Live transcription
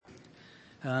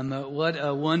What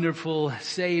a wonderful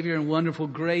Savior and wonderful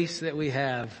grace that we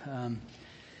have.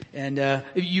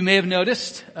 You may have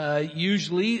noticed,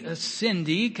 usually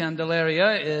Cindy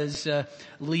Candelaria is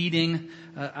leading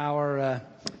our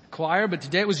choir, but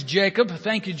today it was Jacob.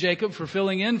 Thank you, Jacob, for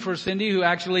filling in for Cindy, who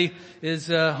actually is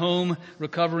home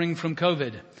recovering from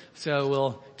COVID. So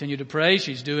we'll continue to pray.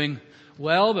 She's doing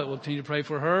well, but we'll continue to pray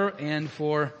for her and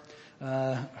for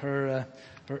her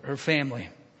family.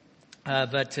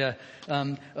 A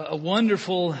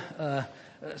wonderful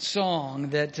song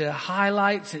that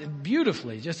highlights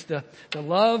beautifully just the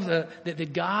love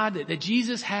that God, that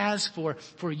Jesus has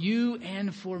for you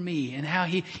and for me, and how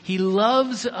He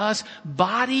loves us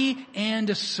body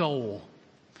and soul.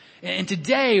 And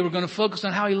today we're going to focus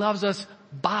on how He loves us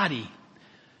body.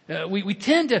 We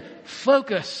tend to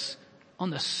focus on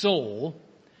the soul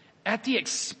at the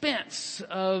expense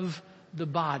of the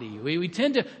body. We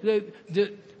tend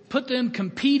to put them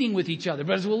competing with each other.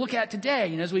 But as we'll look at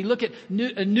today, and as we look at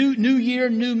new year,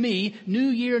 new me, new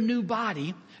year, new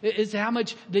body, is how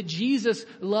much that Jesus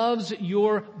loves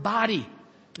your body.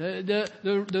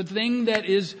 The thing that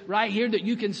is right here that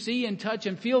you can see and touch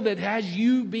and feel, that has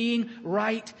you being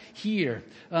right here.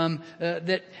 And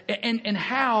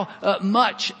how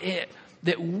much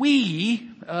that we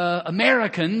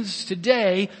Americans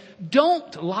today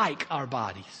don't like our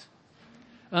bodies.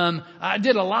 I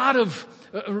did a lot of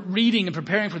reading and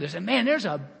preparing for this, and man, there's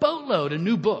a boatload of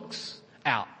new books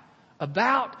out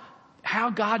about how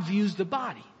God views the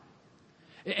body.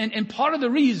 And part of the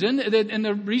reason that, and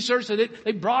the research that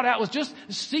they brought out, was just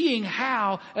seeing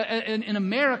how in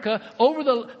America over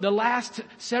the last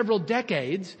several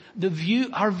decades,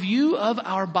 our view of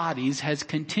our bodies has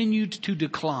continued to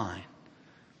decline.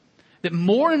 That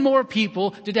more and more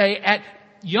people today at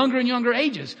younger and younger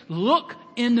ages look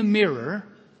in the mirror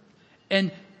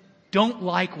and don't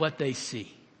like what they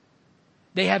see.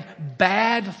 They have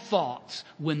bad thoughts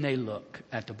when they look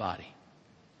at the body.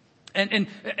 And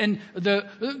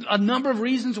a number of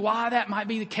reasons why that might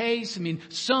be the case. I mean,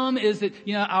 some is that,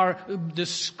 the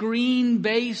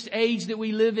screen-based age that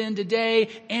we live in today,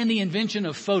 and the invention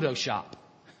of Photoshop.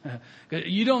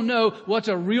 You don't know what's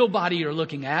a real body you're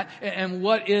looking at and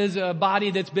what is a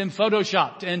body that's been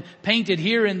photoshopped and painted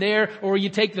here and there, or you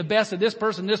take the best of this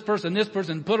person,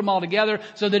 and put them all together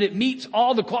so that it meets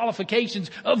all the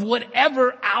qualifications of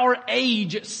whatever our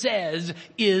age says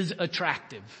is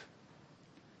attractive.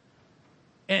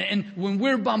 And when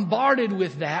we're bombarded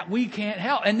with that, we can't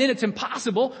help. And then it's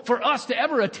impossible for us to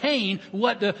ever attain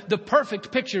what the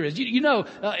perfect picture is.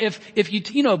 If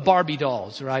you Barbie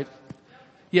dolls, right?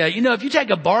 Yeah, if you take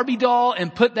a Barbie doll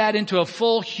and put that into a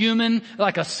full human,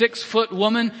 like a 6-foot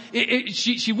woman,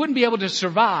 she wouldn't be able to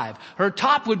survive. Her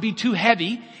top would be too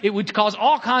heavy. It would cause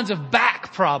all kinds of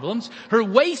back problems. Her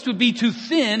waist would be too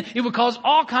thin. It would cause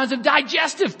all kinds of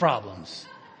digestive problems.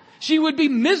 She would be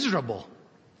miserable.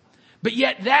 But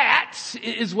yet that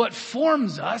is what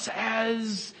forms us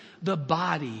as the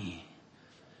body.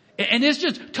 And it's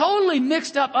just totally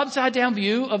mixed up, upside down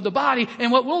view of the body.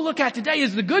 And what we'll look at today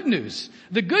is the good news.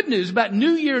 The good news about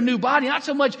new year, new body. Not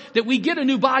so much that we get a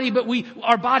new body, but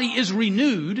our body is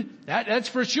renewed. That's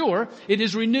for sure. It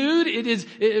is renewed. It is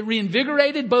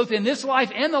reinvigorated both in this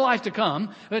life and the life to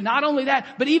come. But not only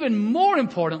that, but even more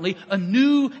importantly, a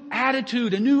new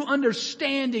attitude, a new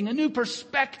understanding, a new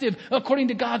perspective according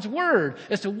to God's Word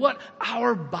as to what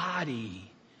our body,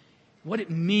 what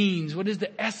it means, what is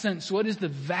the essence, what is the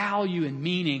value and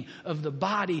meaning of the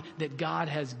body that God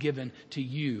has given to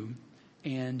you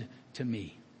and to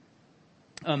me.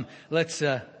 Let's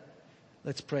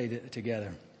pray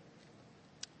together.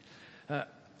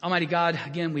 Almighty God,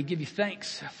 again, we give you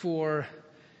thanks for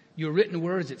your written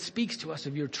words. It speaks to us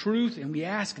of your truth, and we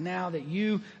ask now that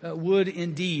you would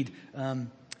indeed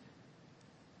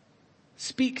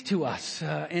speak to us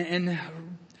and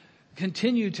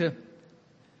continue to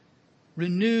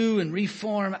renew and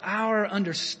reform our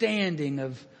understanding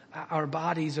of our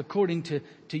bodies according to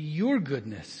your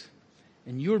goodness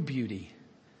and your beauty,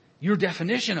 your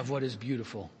definition of what is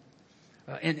beautiful,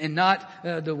 and not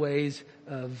the ways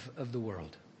of the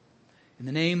world. In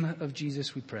the name of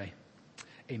Jesus we pray.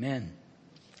 Amen.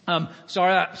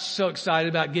 Sorry, I'm so excited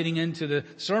about getting into the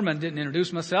sermon. Didn't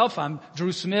introduce myself. I'm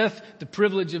Drew Smith, the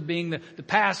privilege of being the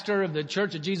pastor of the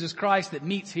Church of Jesus Christ that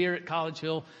meets here at College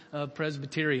Hill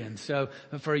Presbyterian. So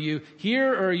for you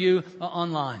here or you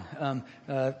online,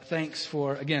 thanks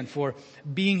for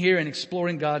being here and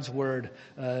exploring God's Word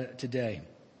today.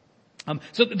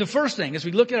 So the first thing, as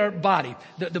we look at our body,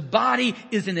 the body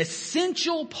is an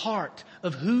essential part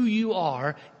of who you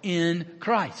are in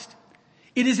Christ.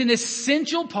 It is an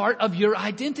essential part of your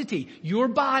identity. Your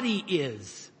body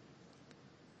is.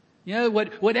 You know,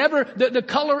 whatever the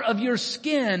color of your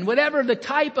skin, whatever the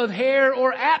type of hair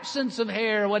or absence of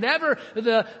hair, whatever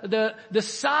the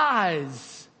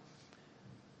size,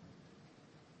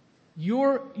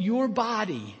 your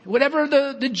body, whatever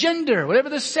the gender, whatever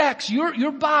the sex,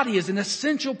 your body is an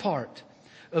essential part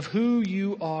of who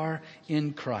you are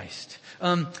in Christ.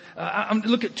 I'm going to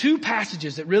look at two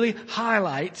passages that really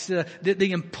highlights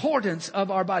the importance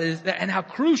of our bodies and how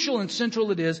crucial and central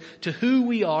it is to who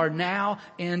we are now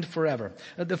and forever.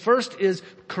 The first is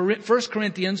 1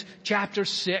 Corinthians chapter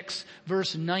 6,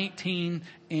 verse 19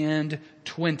 and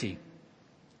 20.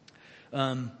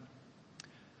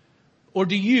 Or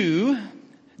do you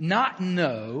not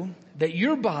know that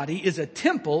your body is a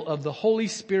temple of the Holy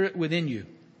Spirit within you,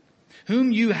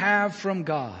 whom you have from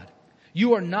God?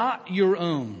 You are not your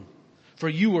own, for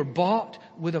you were bought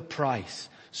with a price.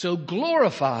 So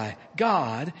glorify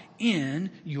God in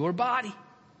your body.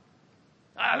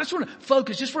 I just want to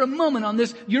focus just for a moment on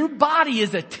this. Your body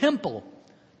is a temple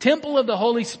of the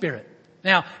Holy Spirit.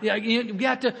 Now, you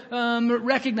have to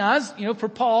recognize, for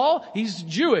Paul, he's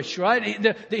Jewish, right?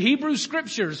 The Hebrew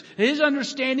scriptures, his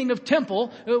understanding of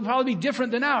temple, it will probably be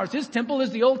different than ours. His temple is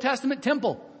the Old Testament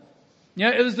temple.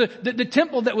 It was the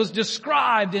temple that was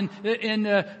described in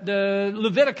the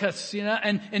Leviticus,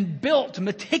 and built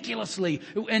meticulously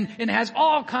and has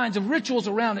all kinds of rituals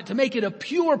around it to make it a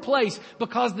pure place,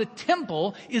 because the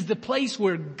temple is the place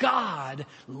where God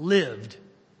lived.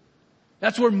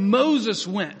 That's where Moses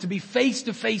went to be face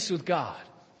to face with God.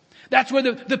 That's where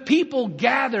the people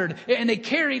gathered and they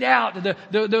carried out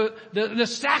the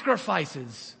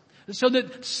sacrifices so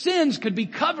that sins could be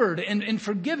covered and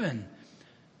forgiven.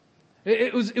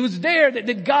 It was there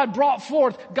that God brought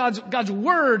forth God's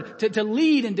word to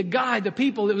lead and to guide the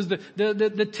people. It was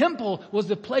the temple was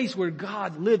the place where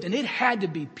God lived, and it had to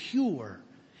be pure.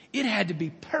 It had to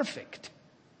be perfect.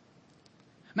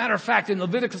 Matter of fact, in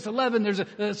Leviticus 11, there's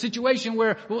a situation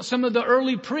where some of the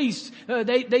early priests,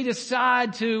 they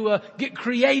decide to get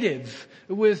creative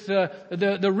with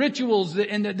the rituals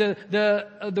and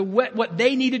what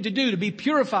they needed to do to be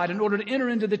purified in order to enter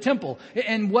into the temple,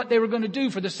 and what they were going to do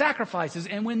for the sacrifices.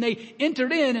 And when they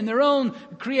entered in their own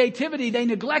creativity, they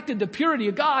neglected the purity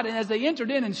of God. And as they entered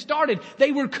in and started,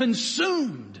 they were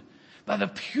consumed by the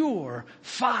pure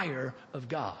fire of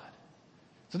God.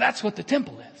 So that's what the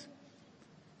temple is.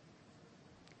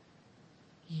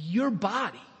 Your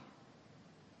body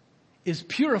is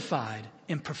purified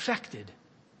and perfected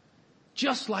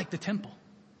just like the temple.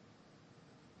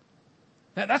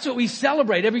 That's what we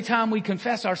celebrate every time we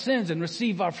confess our sins and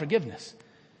receive our forgiveness.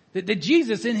 That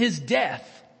Jesus in his death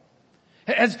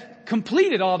has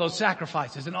completed all those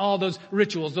sacrifices and all those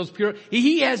rituals,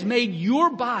 he has made your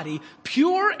body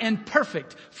pure and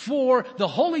perfect for the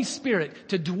Holy Spirit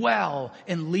to dwell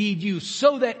and lead you,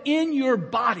 so that in your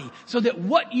body, so that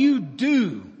what you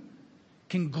do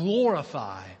can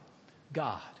glorify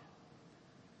God.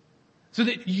 So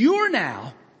that you're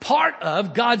now part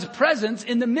of God's presence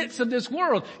in the midst of this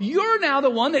world. You're now the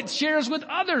one that shares with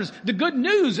others the good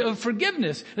news of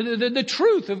forgiveness, the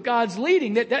truth of God's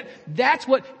leading. That's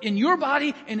what in your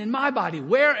body and in my body,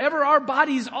 wherever our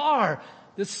bodies are,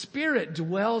 the Spirit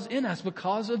dwells in us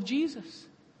because of Jesus.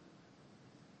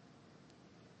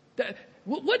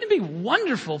 Wouldn't it be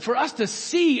wonderful for us to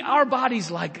see our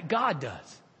bodies like God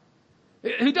does?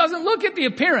 Who doesn't look at the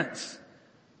appearance.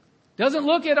 Doesn't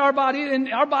look at our body,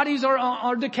 and our bodies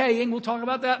are decaying. We'll talk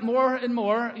about that more and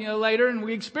more, later, and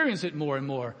we experience it more and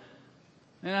more.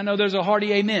 And I know there's a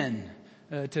hearty amen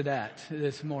to that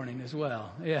this morning as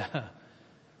well. Yeah.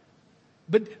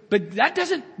 But that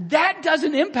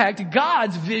doesn't impact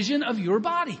God's vision of your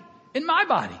body and my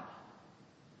body.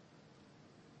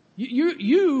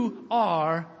 You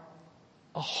are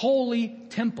a holy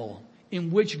temple in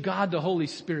which God the Holy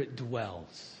Spirit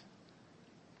dwells.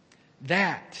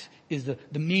 That is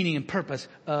the meaning and purpose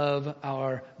of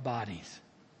our bodies.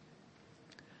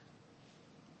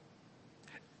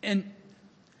 And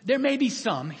there may be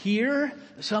some here,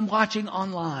 some watching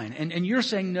online, and you're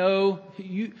saying, no,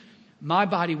 my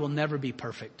body will never be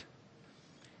perfect.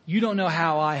 You don't know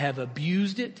how I have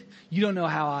abused it. You don't know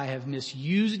how I have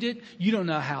misused it. You don't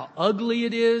know how ugly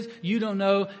it is. You don't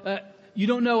know,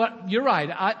 you're right,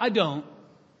 I don't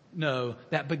know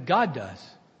that, but God does.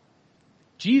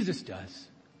 Jesus does.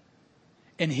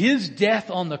 And his death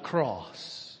on the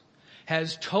cross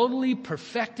has totally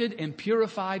perfected and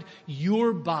purified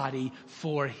your body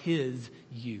for his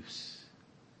use.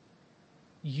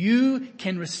 You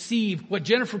can receive what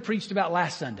Jennifer preached about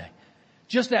last Sunday.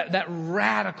 Just that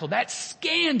radical, that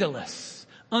scandalous,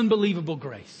 unbelievable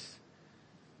grace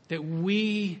that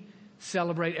we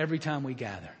celebrate every time we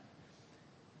gather.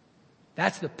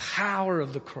 That's the power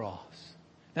of the cross.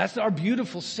 That's our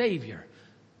beautiful Savior.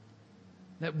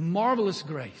 That marvelous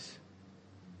grace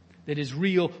that is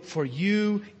real for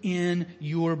you in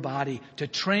your body, to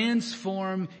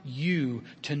transform you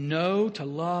to know, to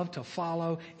love, to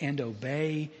follow, and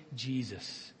obey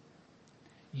Jesus.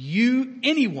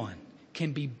 Anyone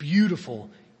can be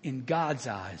beautiful in God's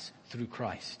eyes through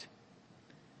Christ.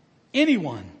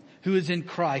 Anyone who is in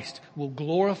Christ will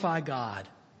glorify God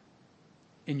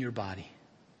in your body.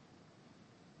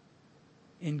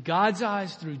 In God's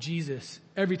eyes through Jesus,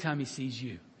 every time He sees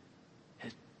you,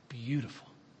 it's beautiful.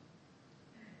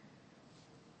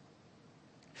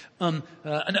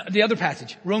 The other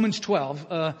passage, Romans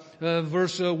 12,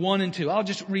 verse 1 and 2. I'll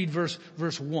just read verse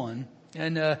 1.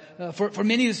 And for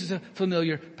many, this is a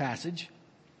familiar passage.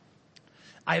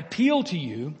 I appeal to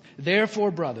you, therefore,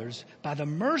 brothers, by the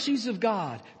mercies of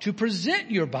God, to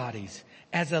present your bodies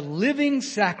as a living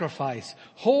sacrifice,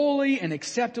 holy and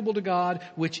acceptable to God,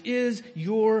 which is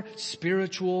your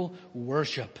spiritual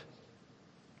worship.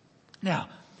 Now,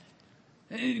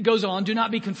 it goes on, do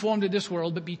not be conformed to this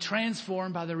world, but be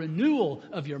transformed by the renewal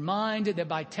of your mind, that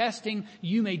by testing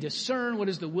you may discern what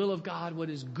is the will of God, what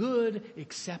is good,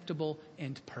 acceptable,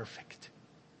 and perfect.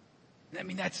 I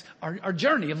mean, that's our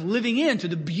journey of living into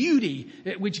the beauty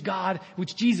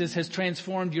which Jesus has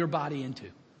transformed your body into.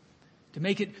 To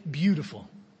make it beautiful.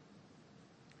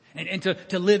 And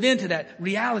to live into that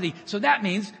reality. So that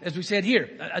means, as we said here,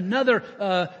 another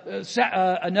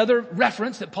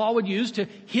reference that Paul would use to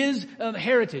his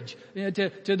heritage, to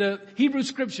the Hebrew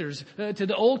Scriptures, to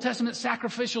the Old Testament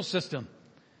sacrificial system.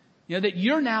 That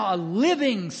you're now a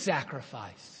living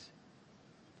sacrifice.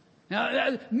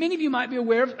 Now, many of you might be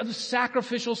aware of the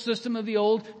sacrificial system of the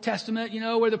Old Testament,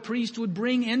 where the priest would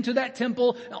bring into that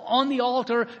temple on the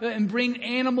altar and bring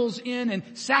animals in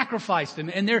and sacrifice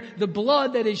them. And the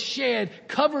blood that is shed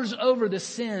covers over the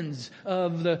sins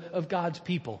of God's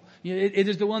people. It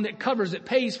is the one that covers, that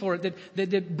pays for it,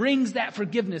 that brings that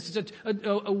forgiveness. It's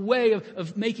a way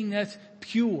of making that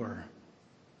pure.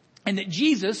 And that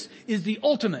Jesus is the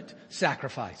ultimate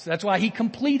sacrifice. That's why He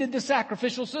completed the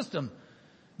sacrificial system.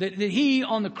 That He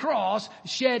on the cross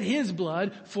shed His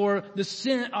blood for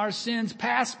our sins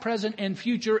past, present, and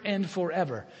future, and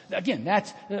forever. Again,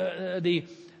 that's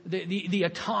the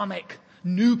atomic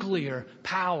nuclear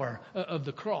power of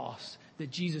the cross, that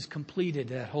Jesus completed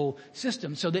that whole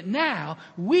system, so that now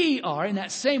we are in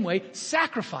that same way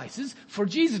sacrifices for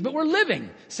Jesus, but we're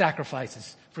living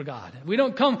sacrifices for God. We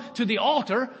don't come to the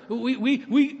altar.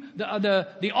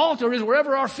 The altar is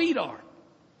wherever our feet are.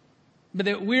 But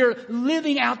that we're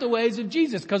living out the ways of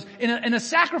Jesus. Because in a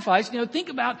sacrifice, think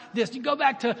about this. You go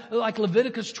back to like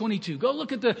Leviticus 22. Go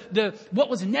look at what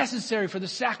was necessary for the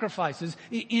sacrifices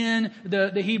in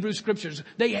the Hebrew Scriptures.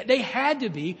 They had to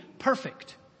be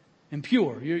perfect and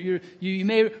pure. You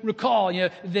may recall,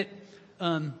 that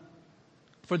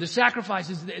for the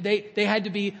sacrifices, they had to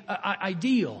be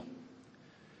ideal.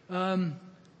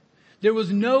 There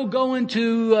was no going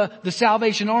to the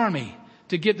Salvation Army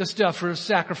to get the stuff for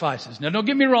sacrifices. Now, don't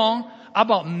get me wrong. I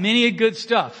bought many good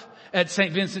stuff at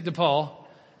St. Vincent de Paul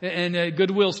and a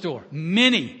Goodwill store.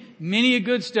 Many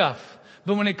good stuff.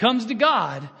 But when it comes to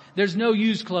God, there's no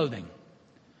used clothing.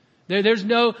 There's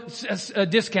no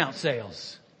discount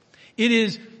sales. It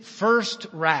is first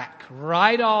rack,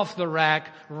 right off the rack,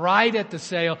 right at the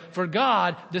sale. For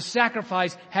God, the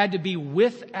sacrifice had to be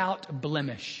without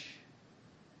blemish.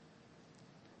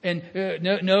 And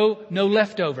no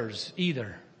leftovers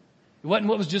either. It wasn't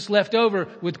what was just left over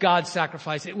with God's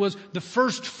sacrifice. It was the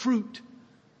first fruit,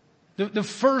 the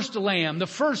first lamb, the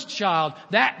first child.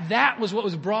 That was what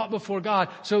was brought before God.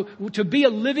 So to be a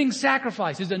living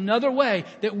sacrifice is another way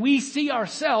that we see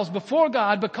ourselves before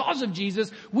God because of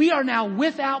Jesus. We are now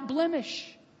without blemish.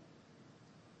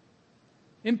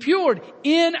 Impured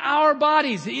in our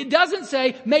bodies. It doesn't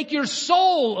say make your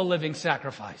soul a living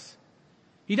sacrifice.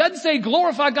 He doesn't say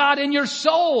glorify God in your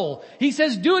soul. He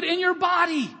says do it in your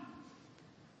body.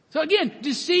 So again,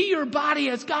 to see your body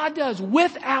as God does,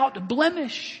 without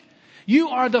blemish. You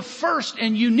are the first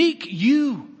and unique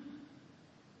you,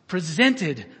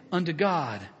 presented unto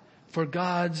God for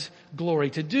God's glory,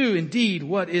 to do indeed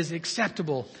what is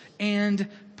acceptable and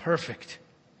perfect.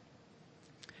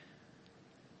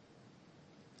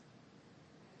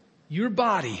 Your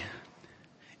body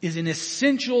is an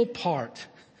essential part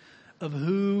of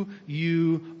who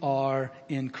you are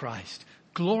in Christ.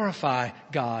 Glorify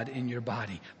God in your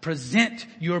body. Present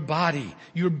your body,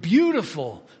 your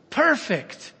beautiful,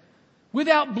 perfect,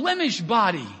 without blemish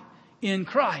body in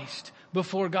Christ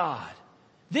before God.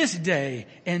 This day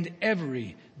and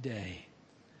every day.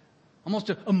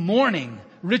 Almost a morning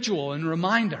ritual and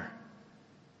reminder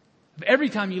Every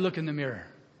time you look in the mirror,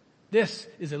 this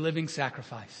is a living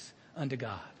sacrifice unto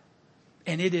God.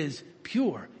 And it is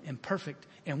pure and perfect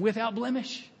and without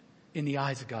blemish in the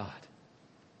eyes of God.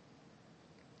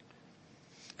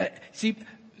 See,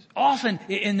 often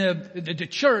in the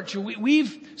church,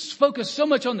 we've focused so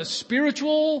much on the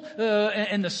spiritual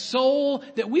and the soul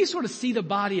that we sort of see the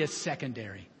body as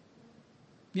secondary.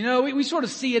 You know, we sort of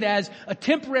see it as a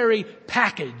temporary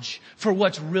package for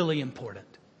what's really important.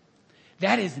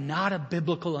 That is not a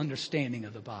biblical understanding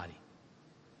of the body.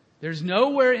 There's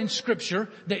nowhere in Scripture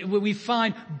that we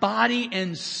find body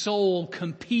and soul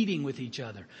competing with each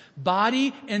other.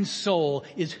 Body and soul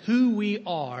is who we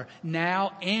are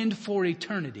now and for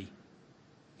eternity.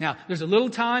 Now, there's a little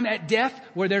time at death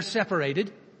where they're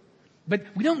separated, but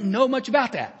we don't know much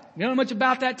about that. We don't know much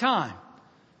about that time.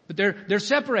 But they're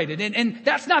separated. And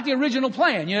that's not the original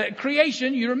plan. You know, at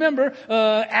creation, you remember,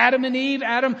 Adam and Eve.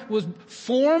 Adam was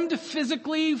formed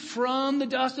physically from the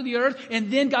dust of the earth,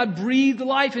 and then God breathed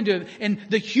life into it. And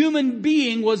the human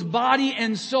being was body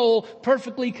and soul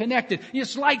perfectly connected.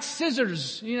 It's like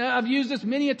scissors. You know, I've used this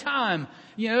many a time.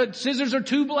 You know, scissors are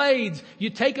two blades.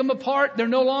 You take them apart, they're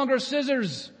no longer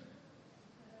scissors.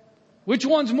 Which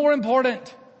one's more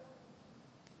important?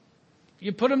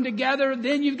 You put them together,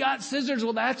 then you've got scissors.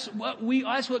 Well, that's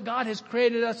what God has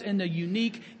created us in the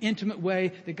unique, intimate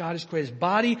way that God has created us.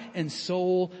 Body and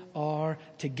soul are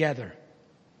together.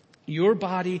 Your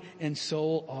body and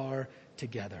soul are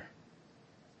together.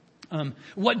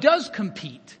 What does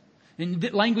compete? In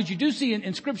the language you do see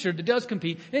in Scripture that does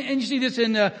compete, and you see this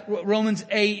in Romans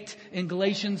 8 and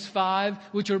Galatians 5,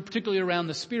 which are particularly around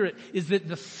the Spirit, is that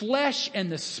the flesh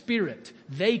and the Spirit,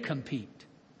 they compete.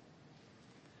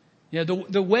 You know,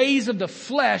 the ways of the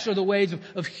flesh are the ways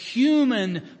of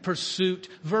human pursuit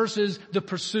versus the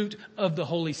pursuit of the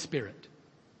Holy Spirit.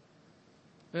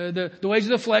 The ways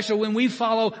of the flesh are when we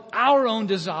follow our own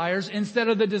desires instead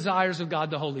of the desires of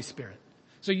God, the Holy Spirit.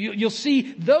 So you'll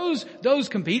see those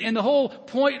compete, and the whole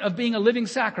point of being a living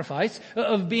sacrifice,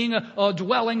 of being a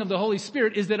dwelling of the Holy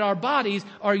Spirit, is that our bodies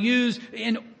are used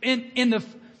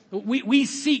we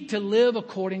seek to live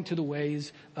according to the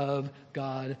ways of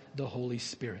God, the Holy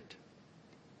Spirit.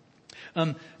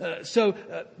 So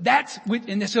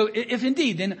if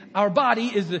indeed then our body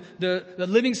is the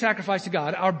living sacrifice to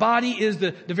God, our body is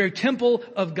the very temple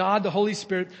of God, the Holy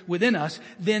Spirit within us,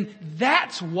 then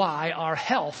that's why our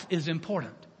health is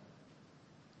important.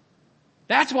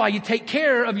 That's why you take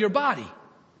care of your body.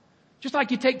 Just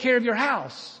like you take care of your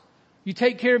house. You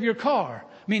take care of your car.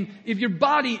 I mean, if your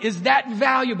body is that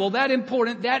valuable, that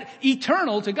important, that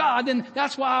eternal to God, then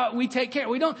that's why we take care.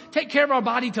 We don't take care of our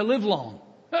body to live long.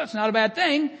 Well, it's not a bad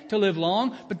thing to live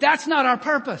long, but that's not our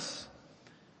purpose.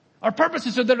 Our purpose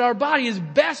is so that our body is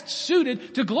best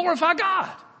suited to glorify God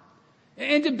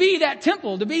and to be that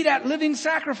temple, to be that living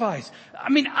sacrifice. I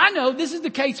mean, I know this is the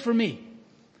case for me.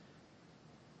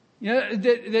 You know,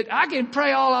 that I can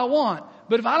pray all I want,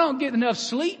 but if I don't get enough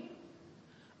sleep,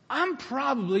 I'm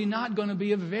probably not going to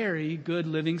be a very good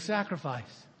living sacrifice.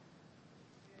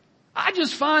 I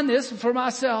just find this for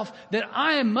myself, that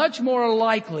I am much more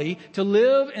likely to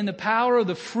live in the power of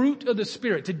the fruit of the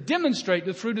Spirit, to demonstrate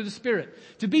the fruit of the Spirit,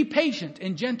 to be patient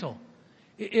and gentle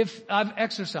if I've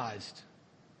exercised,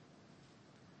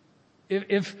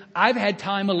 if I've had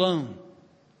time alone.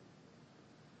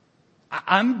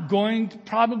 I'm going to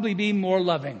probably be more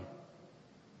loving.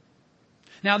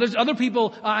 Now there's other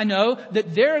people I know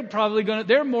that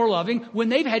they're more loving when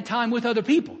they've had time with other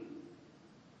people.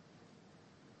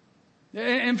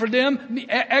 And for them,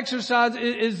 exercise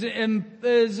is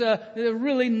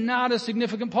really not a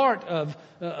significant part of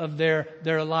their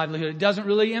livelihood. It doesn't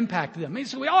really impact them. I mean,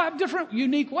 so we all have different,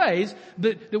 unique ways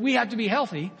that we have to be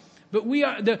healthy. But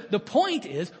the point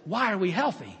is, why are we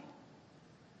healthy?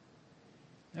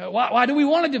 Why do we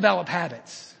want to develop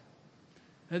habits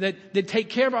that take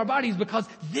care of our bodies? Because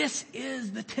this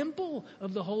is the temple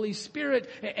of the Holy Spirit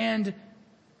and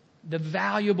the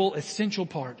valuable, essential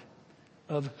part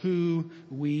of who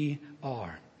we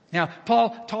are. Now,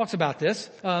 Paul talks about this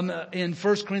in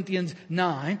 1 Corinthians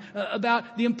 9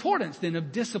 about the importance then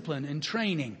of discipline and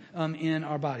training in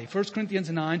our body. 1 Corinthians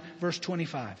 9, verse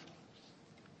 25.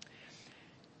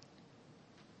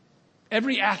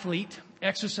 Every athlete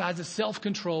exercises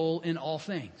self-control in all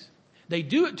things. They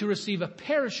do it to receive a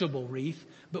perishable wreath,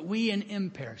 but we an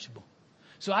imperishable.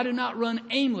 So I do not run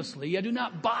aimlessly. I do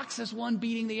not box as one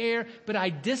beating the air, but I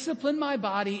discipline my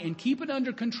body and keep it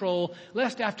under control,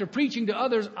 lest after preaching to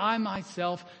others, I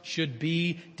myself should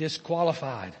be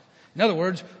disqualified. In other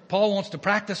words, Paul wants to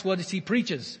practice what he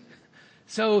preaches.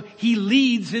 So he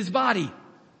leads his body.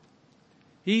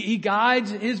 He guides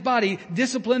his body,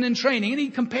 discipline and training, and he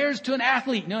compares to an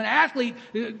athlete. An athlete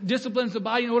disciplines the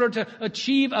body in order to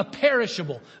achieve a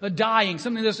perishable, a dying,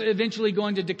 something that's eventually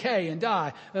going to decay and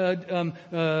die,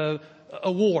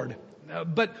 award.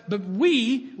 But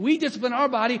we discipline our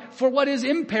body for what is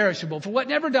imperishable, for what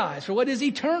never dies, for what is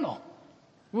eternal,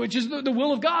 which is the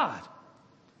will of God.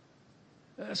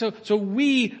 So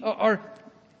we are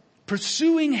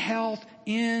pursuing health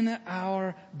in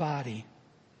our body,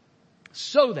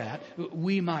 so that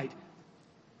we might,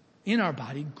 in our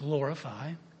body,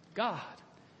 glorify God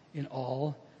in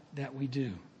all that we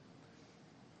do.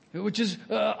 Which is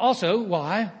also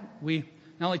why we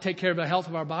not only take care of the health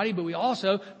of our body, but we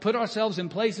also put ourselves in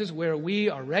places where we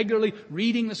are regularly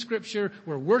reading the Scripture,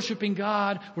 we're worshiping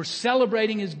God, we're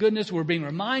celebrating His goodness, we're being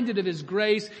reminded of His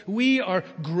grace, we are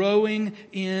growing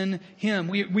in Him.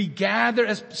 We gather,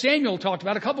 as Samuel talked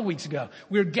about a couple weeks ago,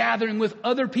 we're gathering with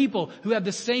other people who have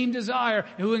the same desire,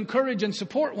 who encourage and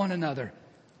support one another.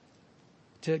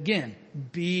 To again,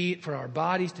 be, for our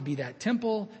bodies to be that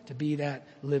temple, to be that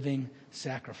living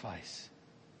sacrifice.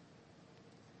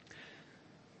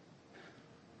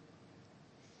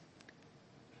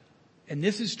 And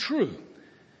this is true,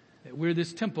 that we're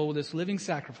this temple, this living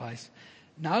sacrifice,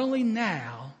 not only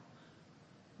now,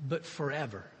 but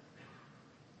forever.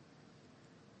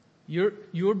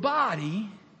 Your body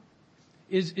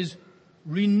is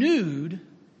renewed,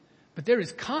 but there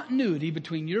is continuity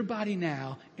between your body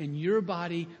now and your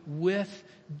body with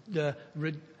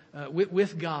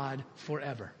God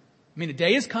forever. I mean, a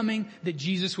day is coming that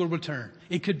Jesus will return.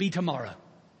 It could be tomorrow.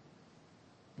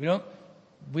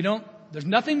 There's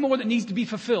nothing more that needs to be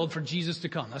fulfilled for Jesus to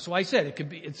come. That's why I said it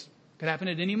could happen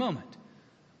at any moment.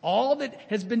 All that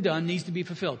has been done needs to be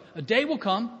fulfilled. A day will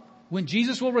come when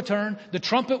Jesus will return, the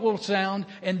trumpet will sound,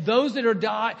 and those that have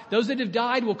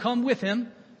died will come with Him,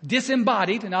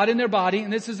 disembodied, not in their body.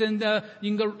 And this is you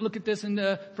can go look at this in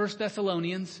 1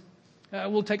 Thessalonians.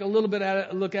 We'll take a little bit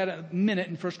look at it in a minute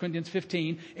in 1 Corinthians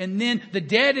 15. And then the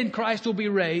dead in Christ will be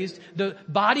raised. The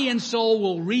body and soul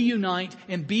will reunite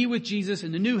and be with Jesus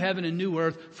in the new heaven and new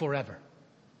earth forever.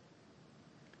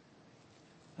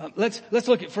 Let's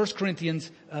look at 1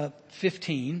 Corinthians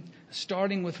 15,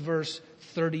 starting with verse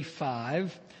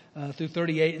 35 through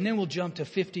 38, and then we'll jump to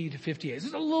 50 to 58. This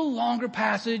is a little longer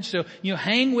passage, so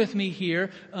hang with me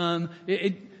here.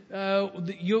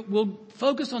 We'll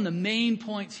focus on the main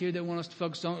points here that I want us to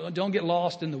focus on. Don't get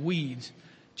lost in the weeds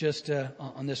just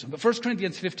on this one. But 1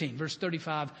 Corinthians 15, verse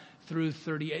 35 through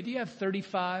 38. Do you have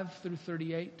 35 through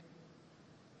 38?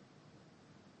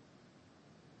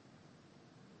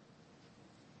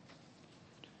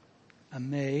 I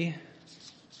may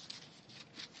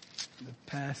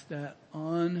pass that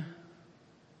on.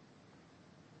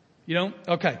 You don't?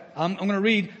 Okay. I'm going to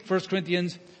read 1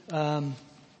 Corinthians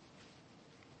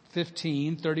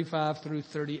 15, 35 through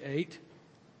 38.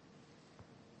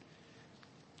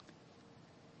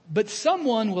 But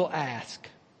someone will ask,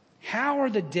 how are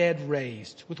the dead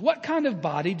raised? With what kind of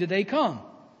body do they come?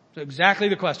 So exactly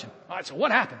the question. All right, so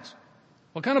what happens?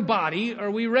 What kind of body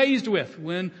are we raised with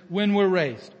when we're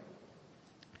raised?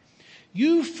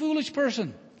 You foolish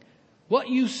person, what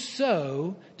you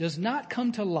sow does not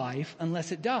come to life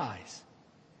unless it dies.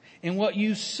 And what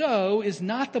you sow is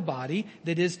not the body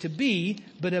that is to be,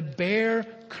 but a bare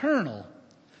kernel,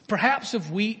 perhaps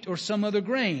of wheat or some other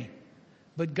grain.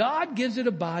 But God gives it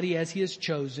a body as He has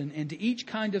chosen, and to each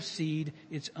kind of seed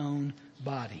its own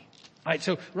body. All right,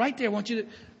 so right there,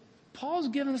 Paul's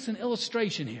giving us an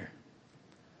illustration here.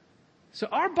 So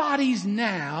our bodies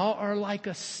now are like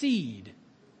a seed.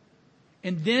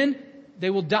 And then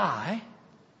they will die,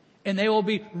 and they will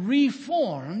be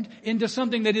reformed into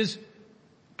something that is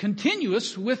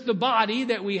continuous with the body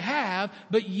that we have,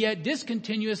 but yet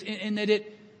discontinuous in that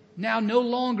it now no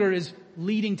longer is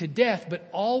leading to death, but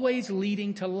always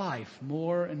leading to life,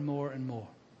 more and more and more.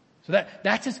 So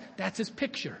that's his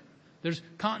picture. There's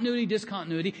continuity,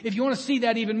 discontinuity. If you want to see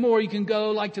that even more, you can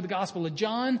go to the Gospel of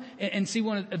John and see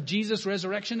one of Jesus'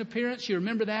 resurrection appearance. You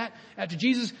remember that? After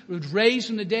Jesus was raised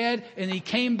from the dead and He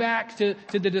came back to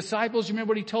the disciples, you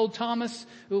remember what He told Thomas,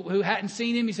 who hadn't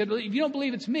seen Him? He said, well, if you don't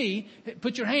believe it's me,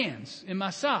 put your hands in my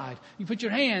side. You put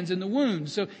your hands in the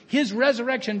wounds. So His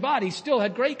resurrection body still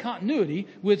had great continuity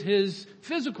with His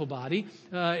physical body,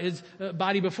 His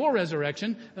body before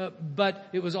resurrection, but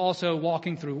it was also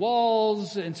walking through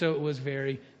walls, and so it was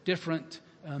very different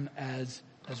as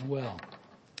well.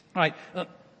 All right,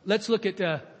 let's look at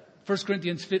 1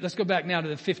 Corinthians. Let's go back now to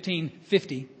the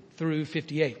 15:50 through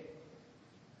 58.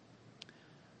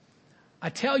 I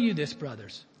tell you this,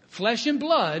 brothers, flesh and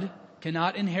blood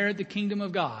cannot inherit the kingdom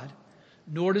of God,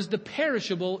 nor does the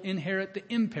perishable inherit the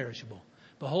imperishable.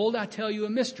 Behold, I tell you a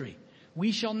mystery.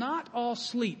 We shall not all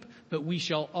sleep, but we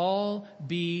shall all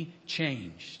be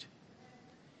changed.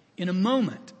 In a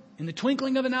moment, in the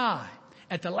twinkling of an eye,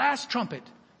 at the last trumpet,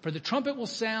 for the trumpet will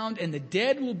sound and the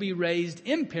dead will be raised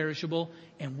imperishable,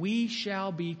 and we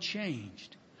shall be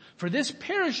changed. For this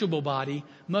perishable body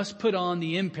must put on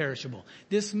the imperishable.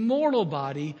 This mortal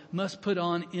body must put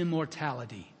on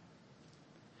immortality.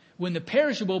 When the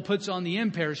perishable puts on the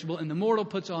imperishable and the mortal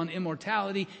puts on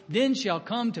immortality, then shall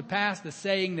come to pass the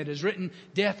saying that is written,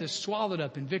 death is swallowed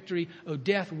up in victory. O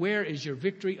death, where is your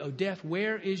victory? O death,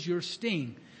 where is your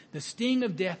sting? The sting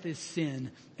of death is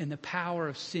sin, and the power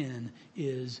of sin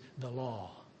is the law.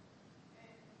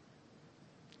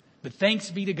 But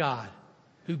thanks be to God,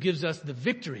 who gives us the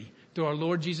victory through our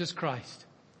Lord Jesus Christ.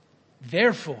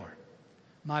 Therefore,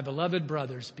 my beloved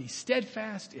brothers, be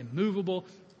steadfast, immovable,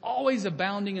 always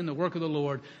abounding in the work of the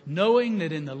Lord, knowing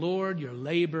that in the Lord your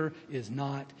labor is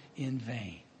not in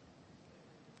vain.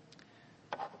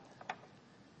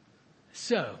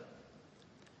 So,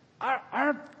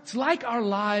 it's like our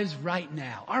lives right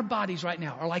now, our bodies right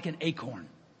now are like an acorn.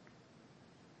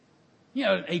 You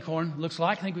know what an acorn looks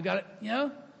like? I think we got it, you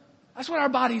know? That's what our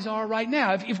bodies are right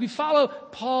now. If we follow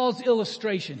Paul's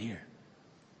illustration here.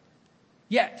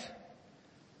 Yet,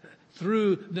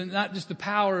 through not just the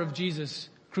power of Jesus'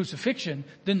 crucifixion,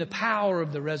 then the power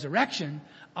of the resurrection,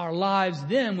 our lives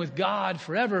then with God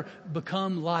forever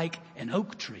become like an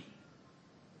oak tree.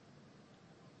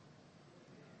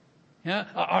 Yeah,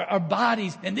 our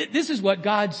bodies, and this is what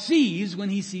God sees when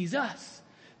He sees us.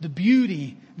 The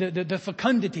beauty, the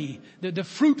fecundity, the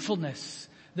fruitfulness,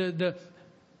 the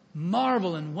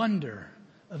marvel and wonder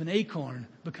of an acorn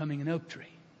becoming an oak tree.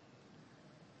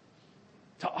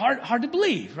 It's hard to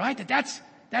believe, right?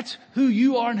 That's who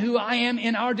you are and who I am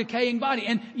in our decaying body.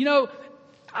 And, you know,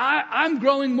 I'm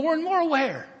growing more and more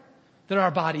aware that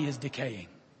our body is decaying.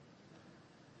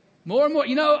 More and more.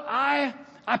 You know, I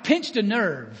pinched a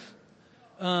nerve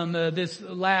this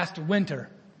last winter.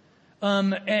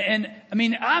 And I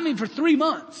mean, for 3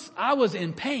 months, I was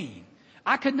in pain.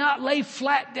 I could not lay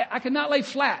flat.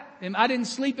 And I didn't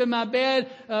sleep in my bed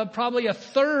probably a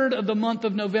third of the month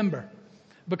of November.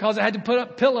 Because I had to put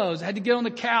up pillows, I had to get on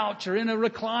the couch or in a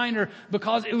recliner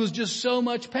because it was just so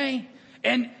much pain.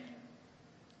 And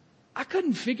I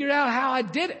couldn't figure out how I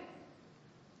did it.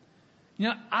 You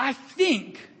know, I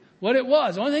think what it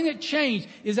was, the only thing that changed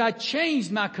is I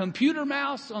changed my computer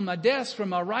mouse on my desk from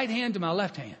my right hand to my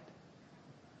left hand.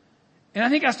 And I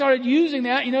think I started using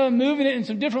that, you know, and moving it in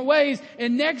some different ways.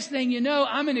 And next thing you know,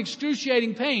 I'm in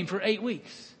excruciating pain for 8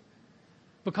 weeks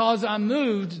because I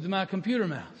moved my computer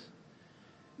mouse.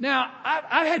 Now,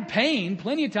 I've had pain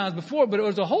plenty of times before, but it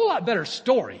was a whole lot better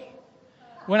story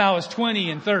when I was 20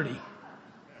 and 30.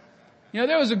 You know,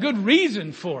 there was a good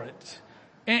reason for it.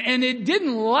 And it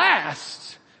didn't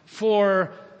last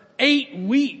for 8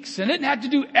 weeks. And I didn't have to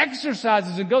do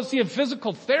exercises and go see a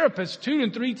physical therapist 2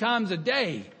 and 3 times a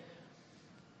day.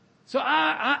 So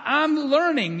I'm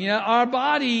learning, you know, our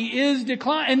body is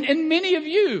declining. And many of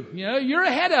you, you know, you're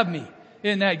ahead of me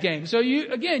in that game. So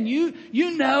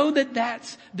you know that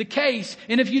that's the case.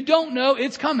 And if you don't know,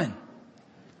 it's coming.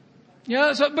 You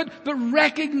know, so, but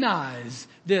recognize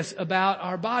this about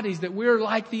our bodies, that we're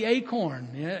like the acorn.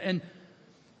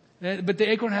 Yeah? But the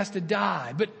acorn has to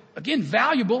die. But again,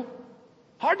 valuable.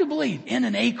 Hard to believe. In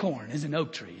an acorn is an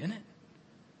oak tree, isn't it?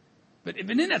 But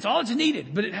then that's all it's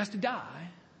needed. But it has to die.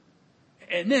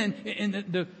 And then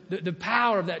in the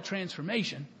power of that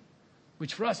transformation,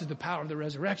 which for us is the power of the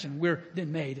resurrection, we're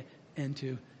then made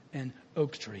into an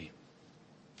oak tree.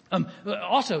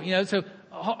 Also, you know, so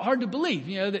hard to believe,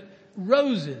 you know, that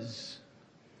roses,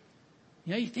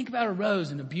 you know, you think about a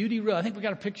rose and a beauty rose. I think we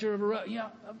got a picture of a rose. You know,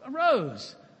 a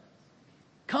rose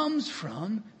comes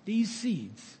from these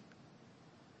seeds.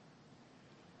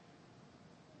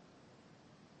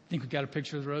 Think we got a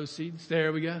picture of the rose seeds?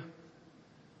 There we go.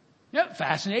 Yeah,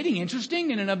 fascinating,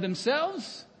 interesting in and of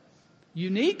themselves.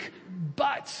 Unique,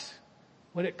 but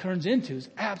what it turns into is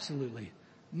absolutely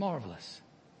marvelous.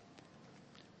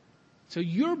 So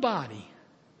your body,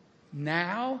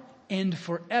 now and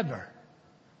forever,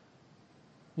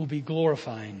 will be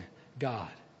glorifying God.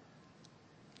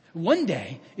 One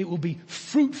day, it will be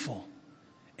fruitful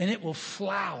and it will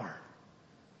flower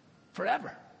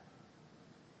forever.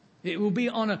 It will be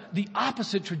on the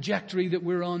opposite trajectory that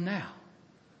we're on now.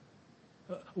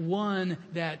 One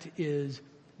that is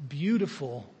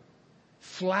beautiful,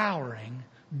 flowering,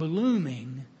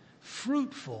 blooming,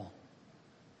 fruitful,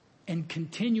 and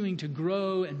continuing to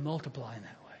grow and multiply in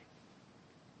that way.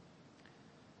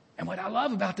 And what I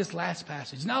love about this last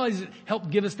passage, not only does it help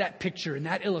give us that picture and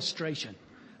that illustration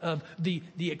of the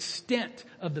extent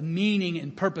of the meaning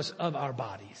and purpose of our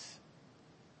bodies.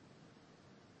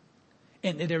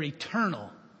 And their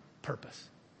eternal purpose.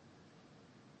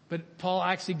 But Paul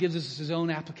actually gives us his own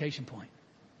application point.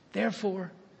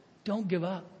 Therefore, don't give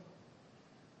up.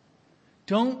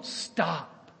 Don't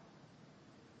stop.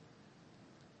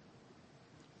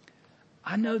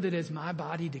 I know that as my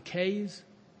body decays,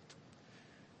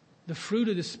 the fruit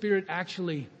of the Spirit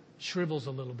actually shrivels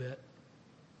a little bit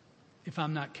if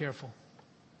I'm not careful.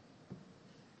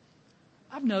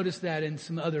 I've noticed that in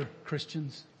some other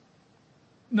Christians.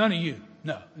 None of you,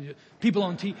 no. People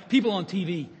on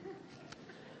TV.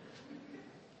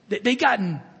 They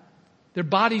gotten, their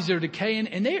bodies are decaying,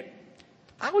 and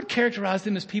I would characterize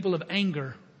them as people of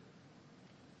anger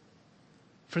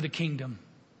for the kingdom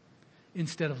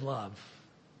instead of love.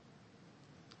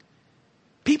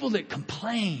 People that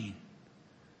complain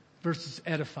versus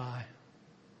edify.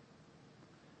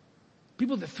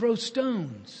 People that throw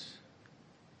stones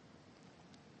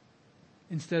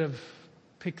instead of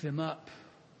pick them up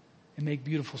and make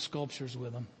beautiful sculptures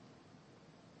with them.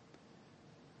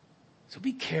 So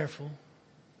be careful.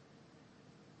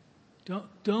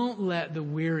 Don't let the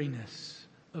weariness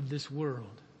of this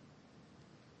world,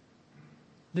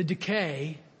 the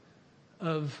decay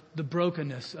of the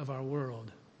brokenness of our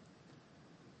world,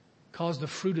 cause the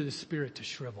fruit of the Spirit to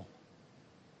shrivel.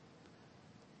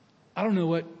 I don't know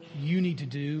what you need to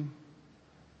do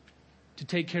to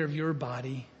take care of your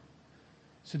body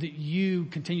so that you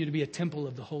continue to be a temple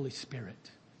of the Holy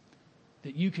Spirit.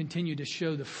 That you continue to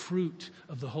show the fruit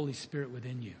of the Holy Spirit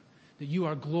within you. That you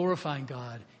are glorifying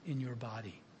God in your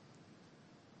body.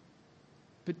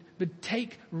 But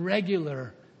take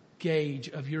regular gauge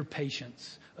of your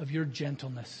patience, of your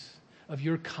gentleness, of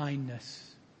your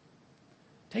kindness.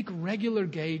 Take regular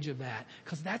gauge of that,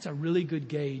 because that's a really good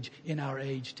gauge in our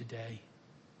age today.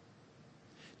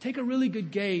 Take a really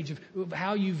good gauge of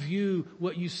how you view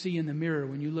what you see in the mirror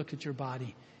when you look at your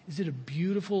body. Is it a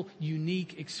beautiful,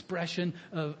 unique expression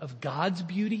of God's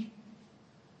beauty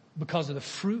because of the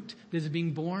fruit that is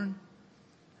being born?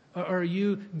 Or are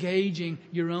you gauging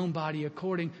your own body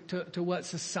according to what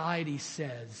society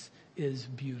says is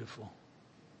beautiful?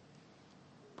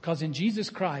 Because in Jesus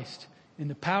Christ, in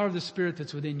the power of the Spirit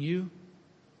that's within you,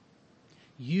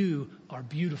 you are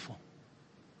beautiful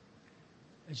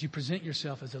as you present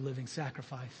yourself as a living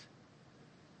sacrifice.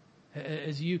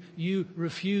 As you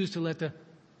refuse to let the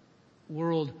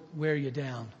world wear you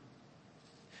down.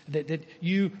 That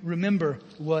you remember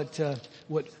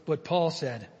what Paul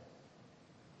said.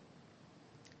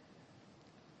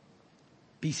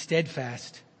 Be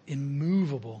steadfast,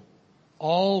 immovable,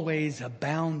 always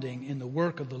abounding in the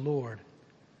work of the Lord,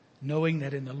 knowing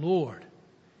that in the Lord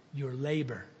your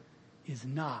labor is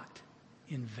not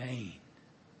in vain.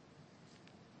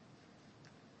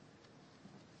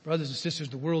 Brothers and sisters,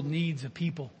 the world needs a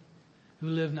people who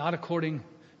live not according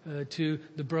to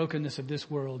the brokenness of this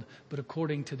world, but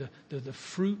according to the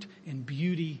fruit and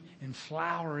beauty and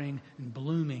flowering and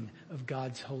blooming of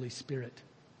God's Holy Spirit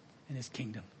and His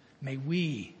kingdom. May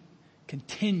we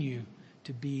continue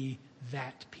to be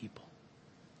that people.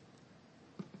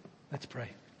 Let's pray.